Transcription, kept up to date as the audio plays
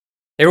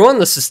Hey everyone,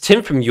 this is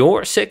Tim from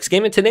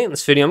YourSixGaming. Today in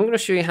this video, I'm going to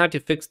show you how to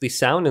fix the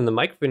sound and the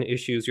microphone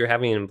issues you're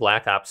having in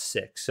Black Ops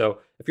 6. So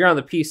if you're on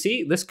the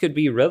PC, this could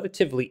be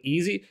relatively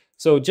easy.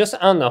 So just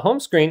on the home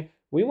screen,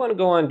 we want to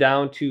go on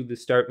down to the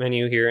start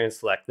menu here and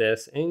select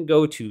this and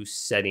go to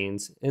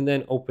settings and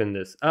then open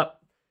this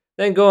up.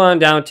 Then go on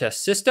down to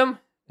system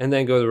and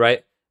then go to the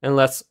right and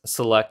let's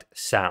select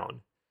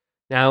sound.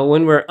 Now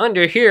when we're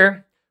under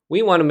here,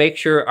 we want to make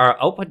sure our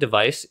output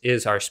device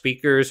is our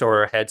speakers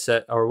or our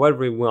headset or whatever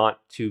we want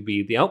to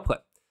be the output.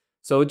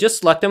 So just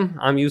select them.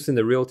 I'm using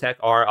the Realtek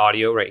R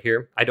audio right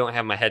here. I don't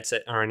have my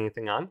headset or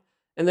anything on.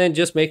 And then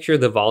just make sure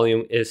the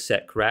volume is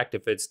set correct.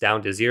 If it's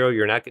down to 0,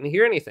 you're not going to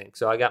hear anything.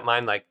 So I got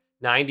mine like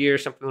 90 or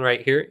something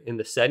right here in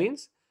the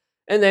settings.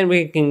 And then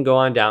we can go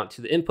on down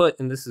to the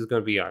input, and this is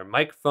going to be our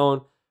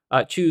microphone.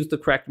 Choose the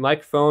correct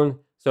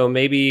microphone. So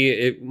maybe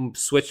it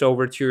switched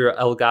over to your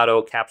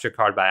Elgato capture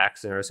card by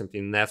accident or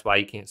something, and that's why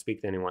you can't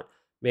speak to anyone.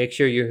 Make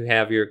sure you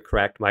have your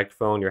correct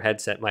microphone, your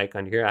headset mic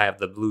on here. I have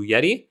the Blue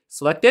Yeti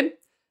selected,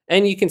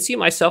 and you can see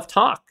myself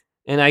talk.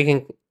 And I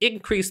can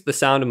increase the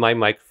sound of my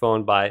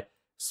microphone by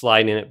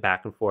sliding it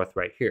back and forth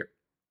right here.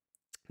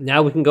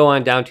 Now we can go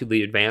on down to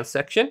the advanced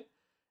section,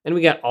 and we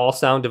got all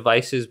sound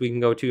devices we can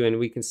go to, and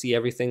we can see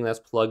everything that's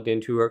plugged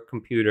into our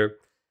computer.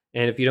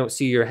 And if you don't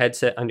see your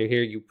headset under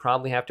here, you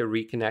probably have to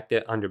reconnect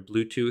it under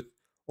Bluetooth.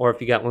 Or if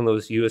you got one of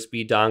those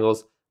USB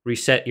dongles,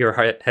 reset your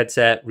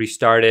headset,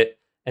 restart it,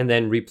 and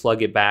then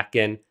replug it back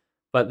in.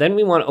 But then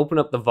we want to open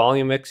up the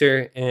volume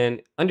mixer.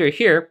 And under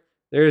here,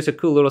 there's a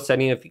cool little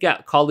setting. If you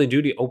got Call of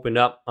Duty opened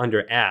up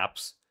under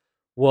apps,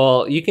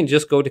 well, you can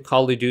just go to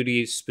Call of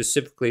Duty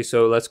specifically.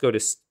 So let's go to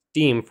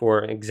Steam,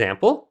 for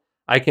example.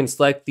 I can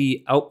select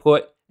the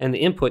output and the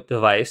input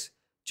device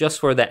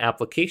just for that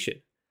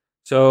application.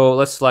 So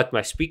let's select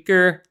my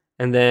speaker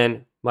and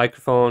then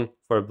microphone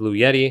for Blue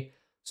Yeti.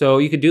 So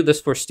you could do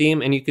this for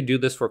Steam and you could do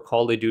this for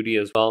Call of Duty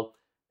as well.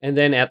 And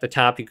then at the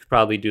top, you could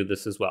probably do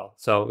this as well.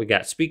 So we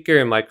got speaker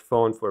and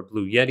microphone for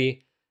Blue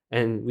Yeti,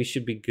 and we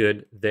should be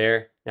good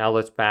there. Now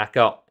let's back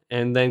up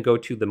and then go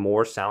to the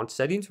more sound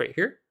settings right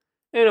here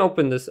and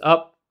open this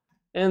up.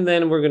 And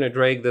then we're going to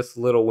drag this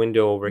little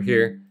window over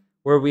here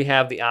where we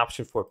have the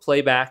option for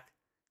playback.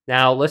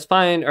 Now let's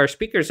find our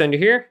speakers under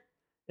here,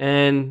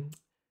 and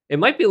it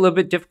might be a little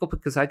bit difficult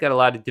because I got a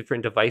lot of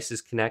different devices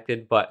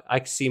connected, but I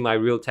can see my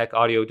Realtek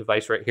audio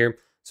device right here.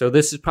 So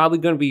this is probably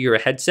going to be your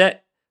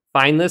headset.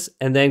 Find this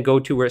and then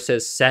go to where it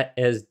says set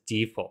as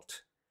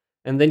default.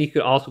 And then you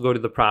could also go to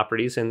the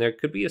properties, and there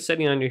could be a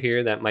setting under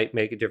here that might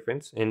make a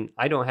difference. And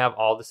I don't have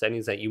all the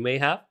settings that you may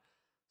have.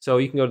 So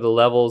you can go to the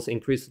levels,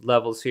 increase the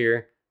levels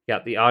here. You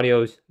got the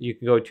audios. You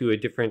can go to a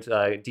different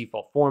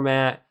default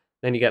format.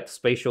 Then you got the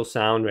spatial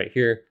sound right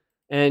here.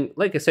 And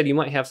like I said, you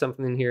might have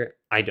something in here.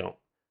 I don't.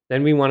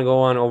 Then we want to go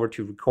on over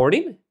to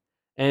recording,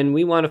 and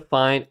we want to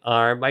find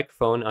our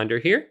microphone under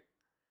here.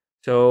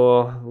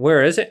 So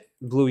where is it?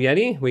 Blue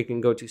Yeti. We can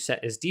go to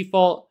set as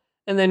default,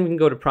 and then we can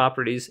go to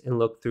properties and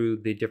look through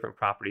the different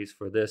properties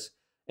for this.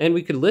 And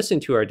we could listen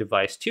to our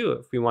device too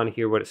if we want to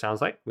hear what it sounds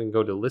like. We can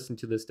go to listen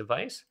to this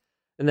device,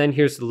 and then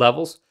here's the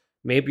levels.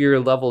 Maybe your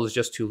level is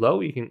just too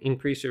low. You can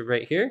increase it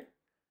right here.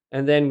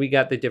 And then we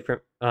got the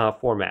different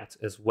formats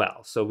as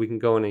well. So we can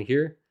go in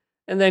here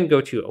and then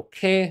go to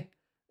OK.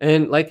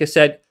 And like I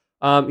said,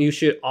 you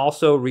should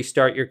also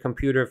restart your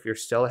computer if you're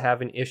still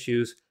having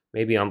issues.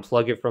 Maybe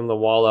unplug it from the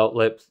wall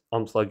outlet,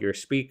 unplug your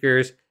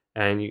speakers,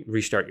 and you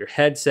restart your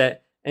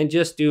headset, and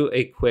just do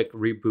a quick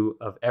reboot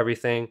of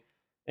everything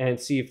and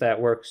see if that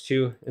works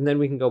too. And then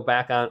we can go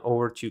back on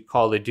over to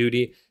Call of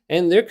Duty.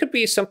 And there could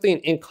be something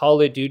in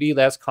Call of Duty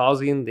that's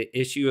causing the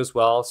issue as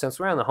well. Since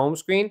we're on the home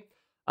screen,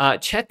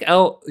 check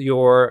out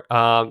your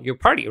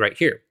party right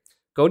here.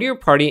 Go to your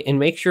party and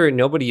make sure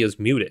nobody is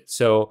muted.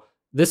 So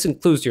this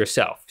includes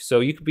yourself.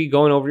 So you could be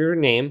going over your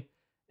name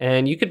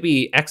and you could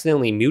be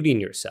accidentally muting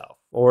yourself,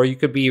 or you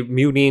could be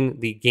muting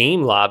the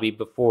game lobby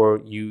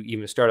before you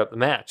even start up the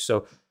match.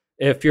 So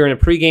if you're in a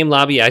pre-game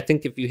lobby, I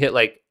think if you hit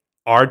like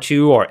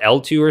R2 or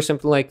L2 or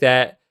something like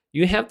that,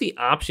 you have the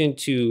option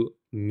to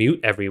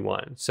mute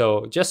everyone.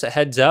 So just a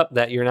heads up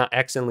that you're not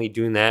accidentally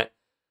doing that.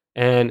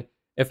 And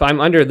if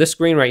I'm under this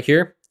screen right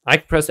here, I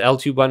can press the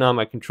L2 button on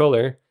my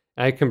controller.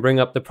 I can bring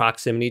up the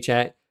proximity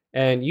chat.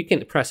 And you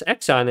can press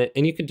X on it,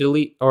 and you can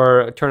delete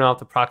or turn off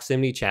the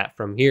proximity chat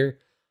from here.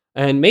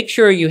 And make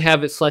sure you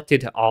have it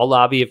selected to all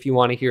lobby if you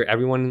want to hear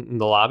everyone in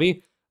the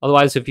lobby.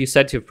 Otherwise, if you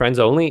set to friends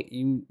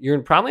only, you're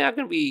probably not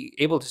going to be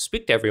able to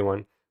speak to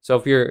everyone. So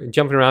if you're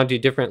jumping around to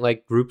different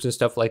like groups and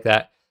stuff like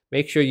that,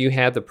 make sure you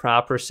have the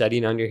proper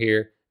setting under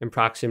here and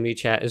proximity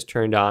chat is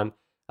turned on.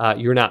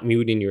 You're not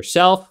muting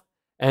yourself,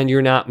 and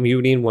you're not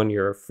muting one of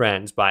your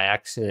friends by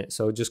accident.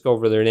 So just go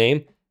over their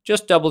name.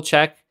 Just double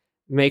check.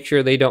 Make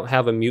sure they don't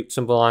have a mute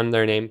symbol on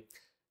their name.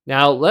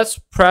 Now let's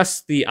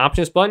press the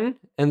options button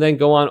and then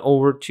go on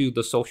over to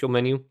the social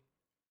menu.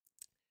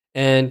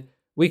 And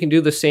we can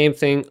do the same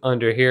thing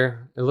under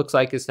here. It looks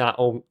like it's not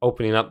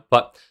opening up,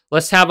 but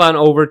let's have on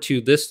over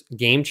to this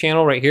game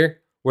channel right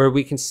here where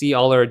we can see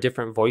all our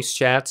different voice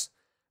chats.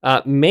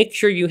 Make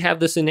sure you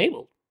have this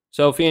enabled.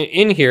 So if you're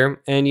in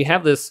here and you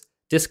have this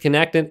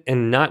disconnected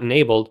and not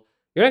enabled,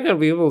 you're not going to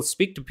be able to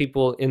speak to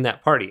people in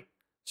that party.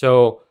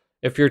 So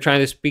if you're trying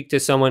to speak to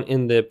someone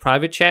in the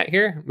private chat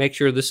here, make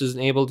sure this is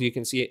enabled. You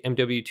can see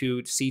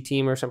MW2 C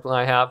team or something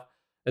I have.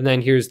 And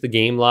then here's the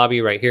game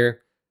lobby right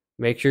here.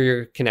 Make sure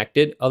you're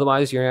connected.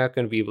 Otherwise, you're not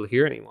going to be able to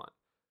hear anyone.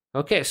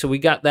 Okay, so we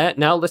got that.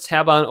 Now let's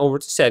tab on over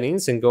to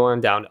settings and go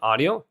on down to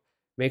audio.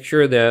 Make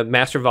sure the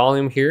master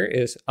volume here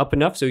is up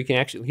enough so you can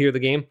actually hear the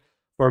game.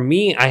 For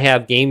me, I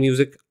have game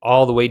music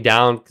all the way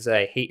down because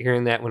I hate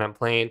hearing that when I'm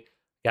playing.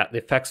 Got the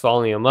effects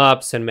volume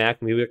up,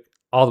 cinematic music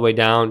all the way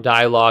down.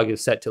 Dialogue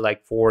is set to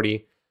like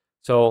 40.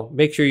 So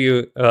make sure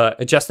you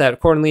adjust that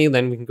accordingly.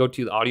 Then we can go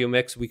to the audio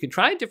mix. We could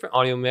try a different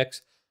audio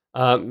mix.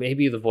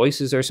 Maybe the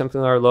voices or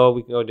something are low.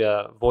 We can go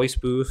to voice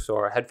boost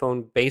or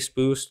headphone bass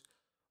boost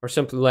or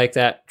something like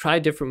that. Try a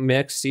different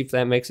mix, see if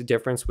that makes a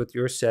difference with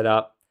your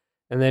setup.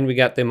 And then we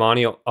got the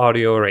mono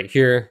audio right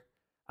here.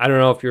 I don't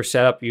know if your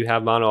setup you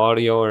have mono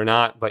audio or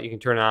not, but you can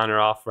turn it on or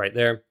off right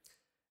there.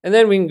 And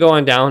then we can go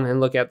on down and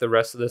look at the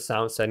rest of the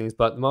sound settings.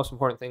 But the most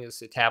important thing is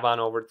to tab on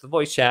over to the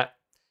voice chat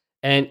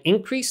and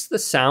increase the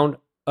sound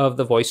of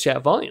the voice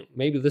chat volume.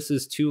 Maybe this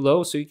is too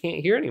low so you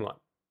can't hear anyone.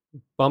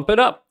 Bump it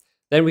up.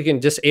 Then we can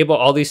disable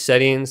all these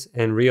settings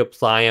and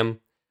reapply them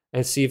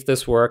and see if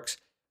this works.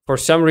 For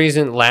some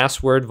reason,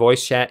 last word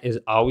voice chat is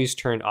always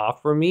turned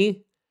off for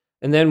me.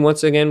 And then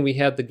once again, we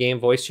have the game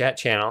voice chat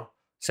channel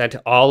set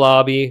to all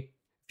lobby.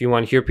 If you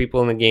want to hear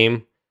people in the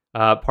game,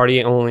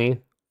 party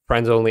only,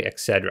 friends only,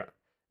 etc.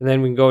 And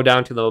then we can go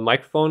down to the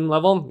microphone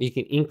level. You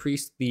can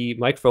increase the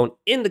microphone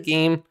in the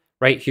game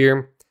right here.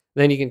 And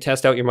then you can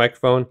test out your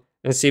microphone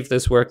and see if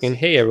this is working.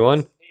 Hey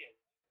everyone.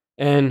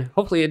 And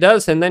hopefully it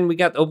does. And then we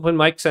got the open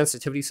mic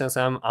sensitivity. Since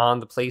I'm on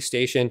the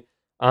PlayStation,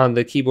 on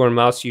the keyboard and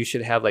mouse, you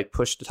should have like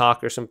push to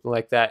talk or something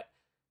like that.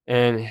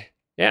 And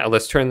yeah,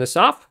 let's turn this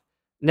off.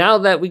 Now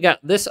that we got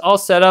this all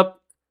set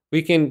up,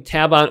 we can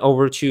tab on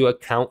over to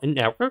account and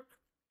network.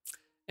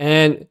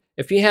 And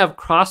if you have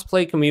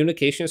cross-play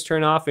communications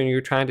turned off and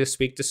you're trying to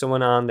speak to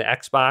someone on the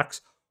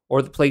Xbox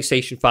or the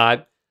PlayStation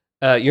 5,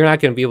 you're not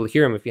going to be able to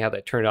hear them if you have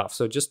that turned off.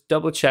 So just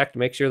double check to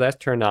make sure that's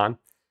turned on.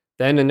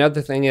 Then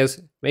another thing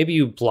is maybe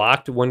you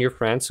blocked one of your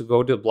friends, so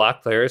go to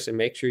block players and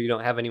make sure you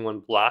don't have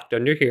anyone blocked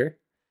under here.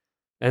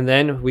 And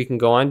then we can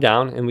go on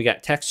down and we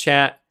got text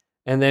chat,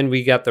 and then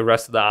we got the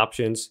rest of the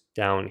options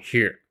down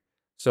here.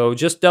 So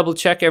just double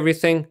check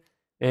everything.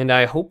 And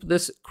I hope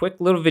this quick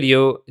little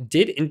video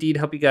did indeed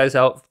help you guys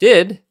out. If it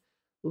did,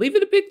 leave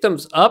it a big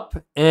thumbs up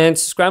and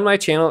subscribe to my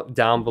channel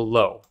down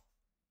below.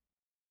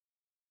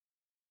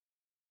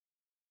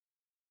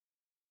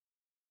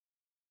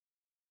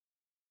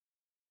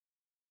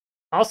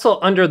 Also,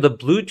 under the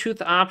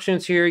Bluetooth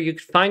options here, you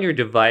could find your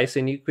device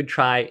and you could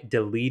try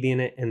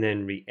deleting it and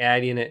then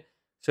re-adding it.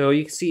 So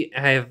you can see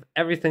I have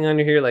everything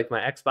under here, like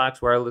my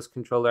Xbox wireless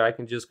controller. I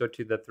can just go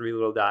to the 3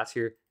 little dots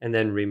here and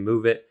then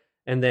remove it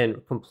and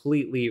then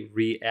completely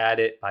re-add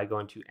it by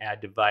going to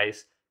add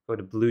device, go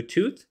to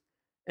Bluetooth,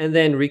 and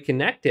then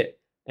reconnect it.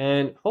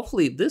 And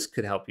hopefully this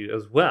could help you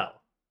as well.